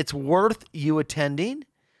 It's worth you attending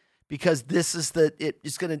because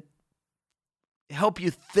it's going to help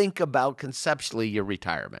you think about conceptually your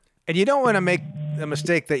retirement. And you don't want to make the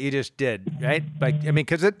mistake that you just did, right? Like, I mean,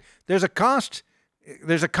 because there's a cost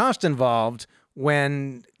involved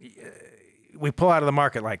when we pull out of the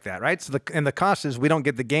market like that, right? So the cost is we don't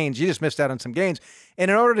get the gains. You just missed out on some gains.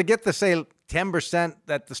 And in order to get the, say, 10%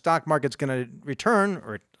 that the stock market's going to return,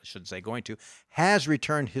 or I shouldn't say going to, has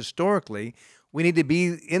returned historically, we need to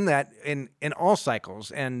be in that in all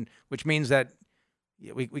cycles, and which means that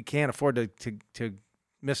we can't afford to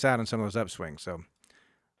miss out on some of those upswings. So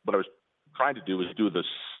What I was trying to do was do this,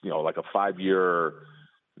 like a 5-year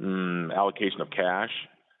allocation of cash.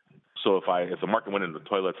 So if the market went into the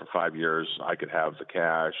toilet for 5 years, I could have the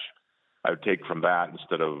cash. I would take from that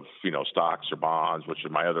instead of stocks or bonds, which are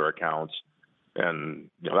my other accounts. And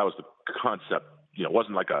that was the concept. It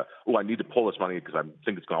wasn't like I need to pull this money because I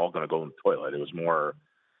think it's all going to go in the toilet. It was more,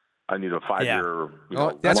 I need a 5-year.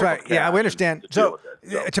 That's right. Yeah, we understand. So,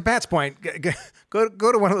 to Pat's point, go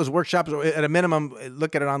to one of those workshops at a minimum.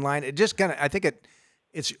 Look at it online. It just kind of, I think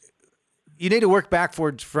it's you need to work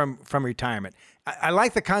backwards from retirement. I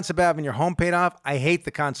like the concept of having your home paid off. I hate the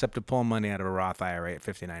concept of pulling money out of a Roth IRA at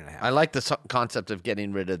 59.5. I like the concept of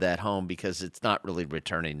getting rid of that home because it's not really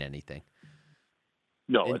returning anything.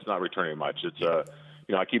 No, it's not returning much. It's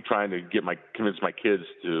I keep trying to convince my kids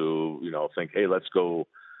to think, hey, let's go.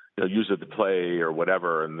 Use it to play or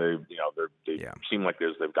whatever, and they seem like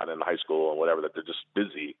they've gotten into high school or whatever, that they're just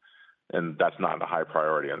busy, and that's not a high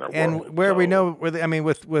priority in their world. And where we know,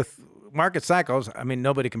 with market cycles,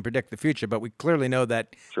 nobody can predict the future, but we clearly know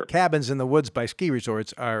that cabins in the woods by ski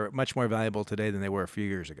resorts are much more valuable today than they were a few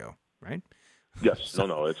years ago, right? Yes,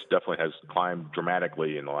 no, it definitely has climbed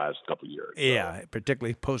dramatically in the last couple of years. Yeah,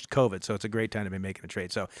 particularly post-COVID, so it's a great time to be making a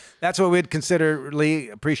trade. So that's what we'd consider, Lee.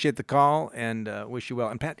 Appreciate the call and wish you well.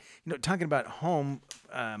 And Pat, talking about home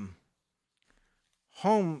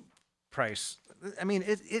price,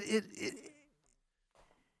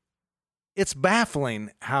 it's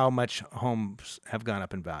baffling how much homes have gone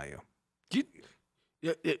up in value.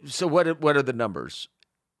 So what are the numbers?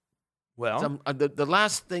 Well, the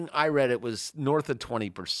last thing I read, it was north of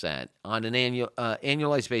 20% on an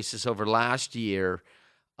annualized basis over last year,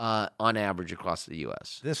 on average across the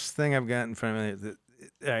U.S. This thing I've got in front of me,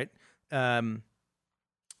 all right.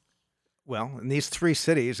 Well, in these three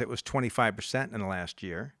cities, it was 25% in the last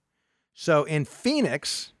year. So in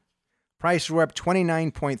Phoenix, prices were up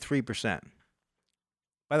 29.3%.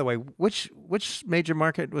 By the way, which major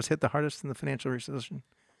market was hit the hardest in the financial recession?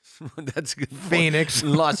 That's good. Phoenix.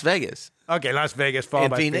 Las Vegas. Okay, Las Vegas followed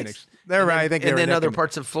by Phoenix. They're and right. Then, I think and then other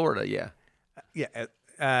parts of Florida, yeah.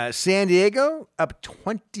 Yeah. San Diego up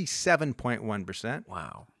 27.1%.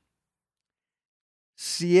 Wow.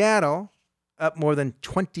 Seattle up more than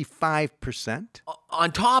 25%.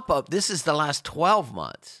 On top of, this is the last 12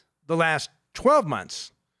 months. The last 12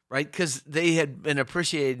 months. Right? Because they had been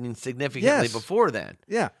appreciating significantly before then.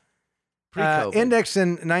 Yeah. Pre-COVID. Index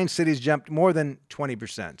in 9 cities jumped more than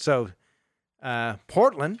 20%. So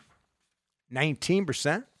Portland,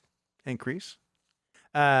 19% increase.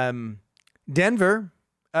 Denver,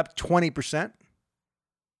 up 20%.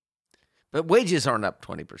 But wages aren't up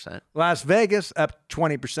 20%. Las Vegas, up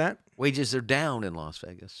 20%. Wages are down in Las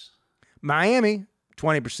Vegas. Miami,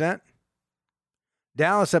 20%.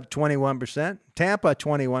 Dallas up 21%. Tampa,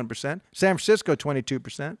 21%. San Francisco,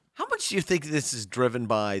 22%. How much do you think this is driven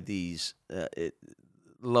by these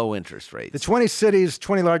low interest rates? The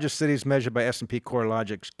 20 largest cities measured by S&P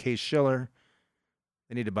CoreLogic's Case-Shiller.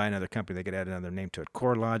 They need to buy another company. They could add another name to it.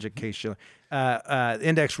 CoreLogic, Case-Shiller. The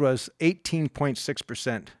index rose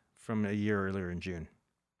 18.6% from a year earlier in June.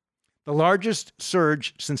 The largest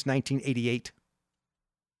surge since 1988.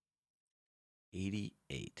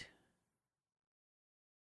 88.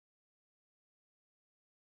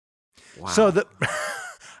 Wow. So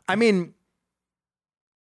I mean,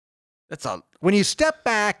 that's a when you step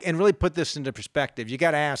back and really put this into perspective, you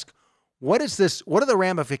got to ask, what is this? What are the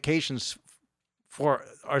ramifications for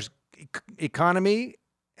our economy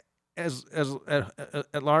as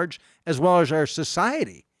at large, as well as our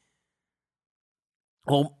society?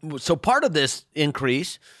 Well, so part of this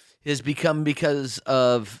increase has become because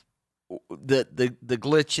of the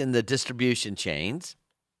glitch in the distribution chains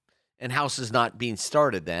and houses not being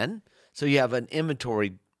started then. So you have an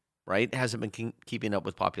inventory, right? Hasn't been keeping up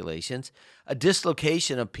with populations. A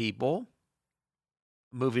dislocation of people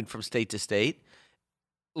moving from state to state.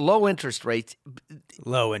 Low interest rates.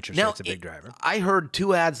 Low interest Now, rates a big driver. I heard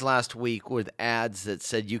 2 ads last week with ads that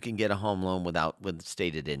said you can get a home loan with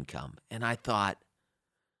stated income. And I thought,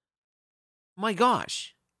 my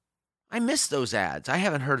gosh, I missed those ads. I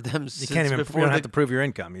haven't heard them since You can't even. before You don't have to prove your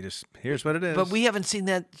income. You just here's what it is. But we haven't seen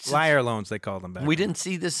that since, liar loans, they call them back. we didn't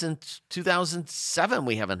see this since 2007.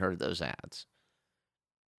 We haven't heard those ads.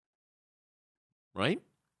 Right?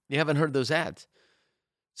 You haven't heard those ads.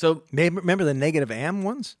 So Remember the negative AM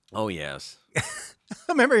ones? oh yes. I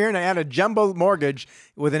remember hearing I had a jumbo mortgage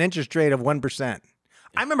with an interest rate of 1%.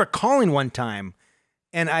 I remember calling one time,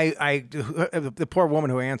 and the poor woman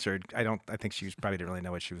who answered, I think she probably didn't really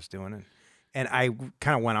know what she was doing, and I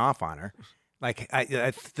kind of went off on her, like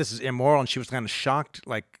this is immoral, and she was kind of shocked,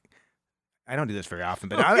 like. I don't do this very often,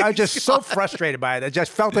 but I was just so frustrated by it. I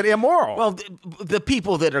just felt it immoral. Well, the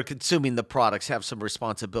people that are consuming the products have some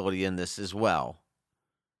responsibility in this as well.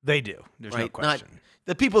 They do. There's no Right? question. Not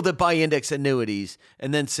the people that buy index annuities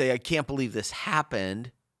and then say, I can't believe this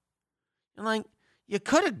happened. And like, you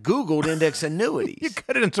could have Googled index annuities. You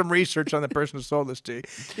could have done some research on the person who sold this to you.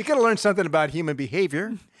 You could have learned something about human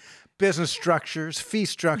behavior, business structures, fee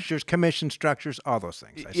structures, commission structures, all those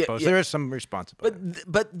things, I suppose. There is some responsibility.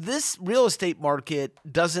 But this real estate market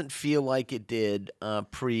doesn't feel like it did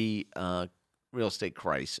pre-real estate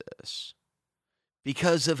crisis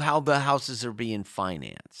because of how the houses are being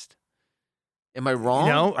financed. Am I wrong?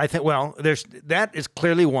 No, I think, that is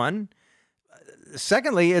clearly one.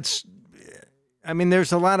 Secondly,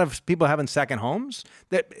 there's a lot of people having second homes,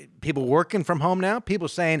 that people working from home now, people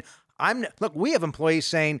saying, look, we have employees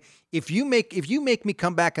saying, if you make me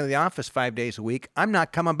come back into the office 5 days a week, I'm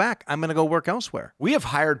not coming back. I'm going to go work elsewhere. We have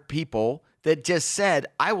hired people that just said,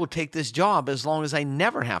 I will take this job as long as I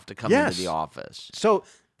never have to come into the office. So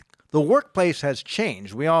the workplace has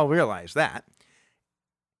changed. We all realize that.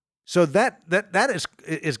 So that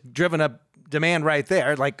is driven up demand right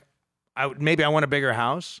there. Like, maybe I want a bigger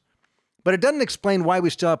house, but it doesn't explain why we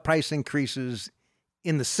still have price increases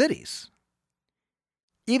in the cities.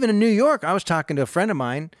 Even in New York, I was talking to a friend of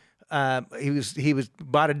mine. He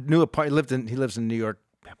bought a new apartment. He lives in New York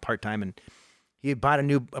part time, and he bought a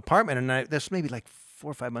new apartment. And this maybe like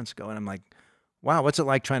 4 or 5 months ago, and I'm like, "Wow, what's it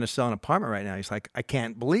like trying to sell an apartment right now?" He's like, "I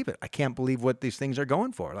can't believe it. I can't believe what these things are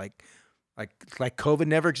going for. Like COVID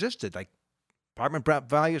never existed. Like apartment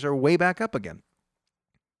values are way back up again."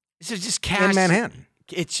 This is just cash in Manhattan.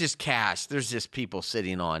 It's just cash. There's just people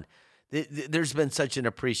sitting on. There's been such an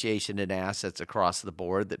appreciation in assets across the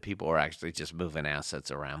board that people are actually just moving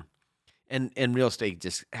assets around. And real estate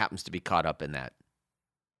just happens to be caught up in that.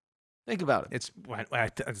 Think about it. It's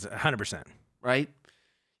 100%. Right?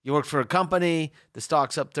 You work for a company, the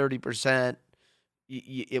stock's up 30%.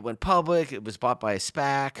 It went public. It was bought by a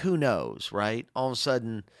SPAC. Who knows, right? All of a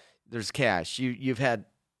sudden, there's cash. You've had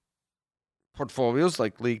portfolios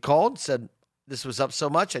like Lee called, said, this was up so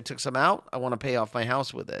much, I took some out. I want to pay off my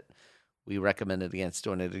house with it. We recommended against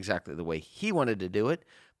doing it exactly the way he wanted to do it.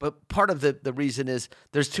 But part of the reason is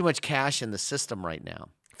there's too much cash in the system right now.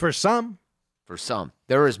 For some.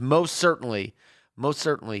 There is most certainly,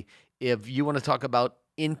 if you want to talk about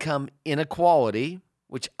income inequality,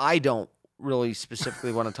 which I don't really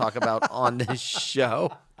specifically want to talk about on this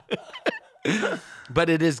show, but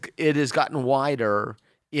it has gotten wider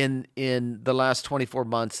in the last 24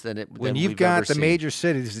 months than when you've got the major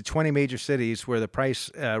cities, the 20 major cities where the price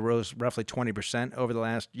rose roughly 20% over the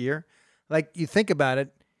last year. Like, you think about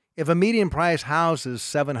it, If a median price house is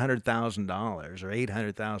 $700,000 or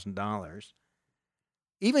 $800,000,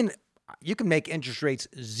 even you can make interest rates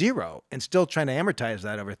zero and still trying to amortize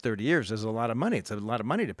that over 30 years is a lot of money. It's a lot of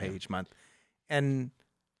money to pay each month. And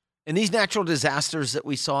these natural disasters that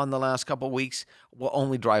we saw in the last couple of weeks will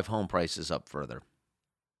only drive home prices up further.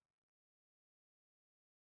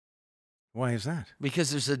 why is that?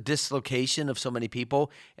 Because there's a dislocation of so many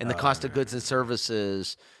people and the cost of goods and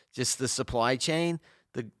services, just the supply chain,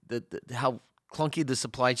 the how clunky the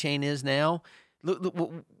supply chain is now.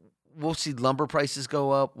 Look, we'll see lumber prices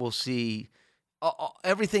go up. We'll see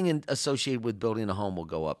everything associated with building a home will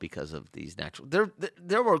go up because of these natural.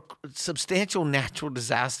 There were substantial natural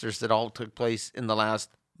disasters that all took place in the last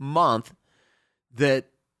month that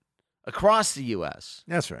across the U.S.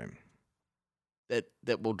 That's right.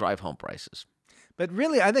 That will drive home prices. But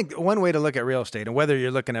really, I think one way to look at real estate, and whether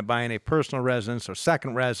you're looking at buying a personal residence or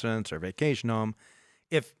second residence or vacation home,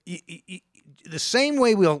 if the same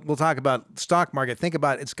way we'll talk about stock market, think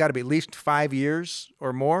about it's got to be at least 5 years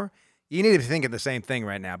or more. You need to be thinking the same thing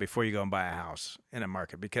right now before you go and buy a house in a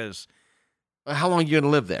market, because how long are you going to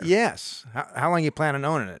live there? Yes, how long you plan on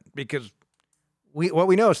owning it? Because what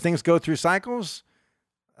we know is things go through cycles.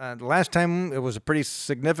 The last time it was a pretty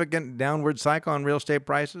significant downward cycle on real estate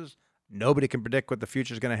prices. Nobody can predict what the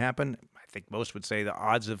future is going to happen. I think most would say the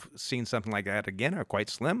odds of seeing something like that again are quite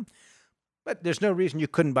slim. But there's no reason you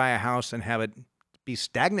couldn't buy a house and have it be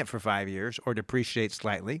stagnant for 5 years or depreciate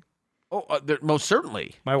slightly. Oh, most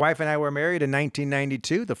certainly. My wife and I were married in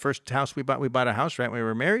 1992. The first house we bought a house right when we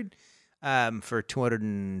were married for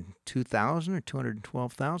 $202,000 or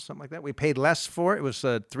 $212,000, something like that. We paid less for it. It was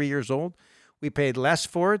 3 years old. We paid less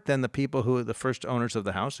for it than the people who were the first owners of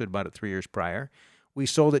the house who had bought it 3 years prior. We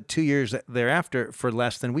sold it 2 years thereafter for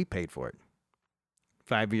less than we paid for it.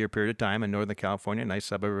 5-year period of time in Northern California, nice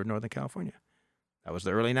suburb of Northern California. That was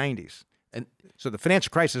the early 90s. And so the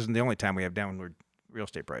financial crisis isn't the only time we have downward real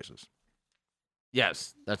estate prices.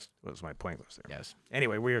 Yes, that's what my point was there. Yes.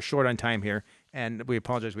 Anyway, we are short on time here, and we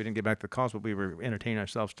apologize we didn't get back to the calls, but we were entertaining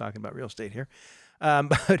ourselves talking about real estate here.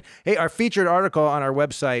 But hey, our featured article on our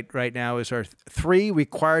website right now is our 3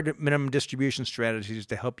 required minimum distribution strategies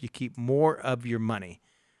to help you keep more of your money.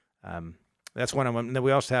 That's one of them. And then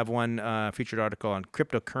we also have one featured article on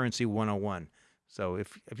cryptocurrency 101. So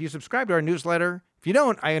if you subscribe to our newsletter, if you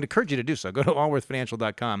don't, I encourage you to do so. Go to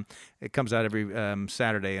allworthfinancial.com. It comes out every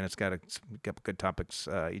Saturday, and it's got a couple good topics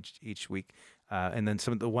each week. And then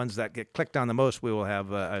some of the ones that get clicked on the most, we will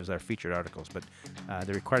have as our featured articles. But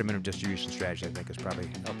the required minimum distribution strategy, I think, is probably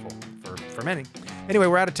helpful for many. Anyway,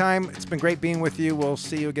 we're out of time. It's been great being with you. We'll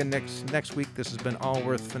see you again next week. This has been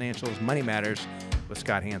Allworth Financial's Money Matters with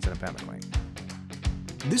Scott Hanson and Pat McClain.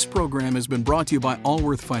 This program has been brought to you by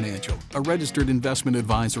Allworth Financial, a registered investment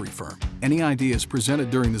advisory firm. Any ideas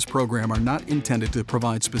presented during this program are not intended to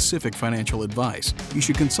provide specific financial advice. You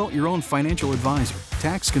should consult your own financial advisor,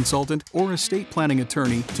 tax consultant, or estate planning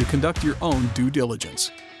attorney to conduct your own due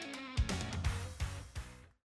diligence.